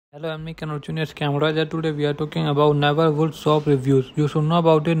Hello, I'm Nick and Junior's camera. Today we are talking about Nervewould.Shop reviews. You should know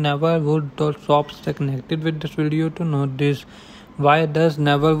about it. Nervewould.Shop is connected with this video to know this. Why does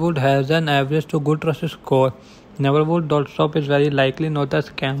Nervewood has an average to good trust score? Nervewould.Shop is very likely not a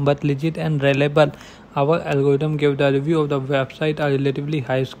scam but legit and reliable. Our algorithm gave the review of the website a relatively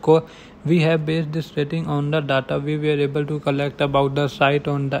high score. We have based this rating on the data we were able to collect about the site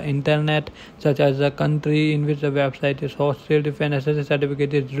on the internet, such as the country in which the website is hosted, if an SSL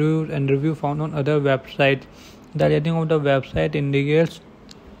certificate is used, and review found on other websites. The rating of the website indicates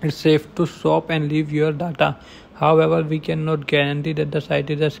it's safe to shop and leave your data. However, we cannot guarantee that the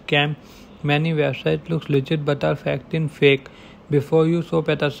site is a scam. Many websites look legit but are fact in fake. Before you shop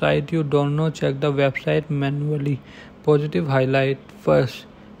at a site you don't know, check the website manually. Positive highlight. First,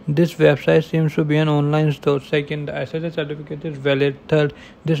 this website seems to be an online store. Second, the SSL certificate is valid. Third,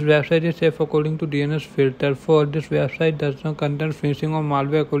 this website is safe according to DNS filter. Fourth, this website does not contain phishing or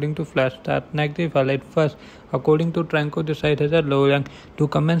malware according to Flashstart. Negative highlight. First, according to Tranco, this site has a low rank. To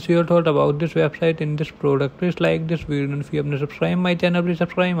comment your thought about this website in this product, please like this video, and if you have not subscribed my channel, please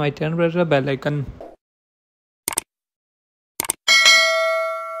subscribe my channel, press the bell icon.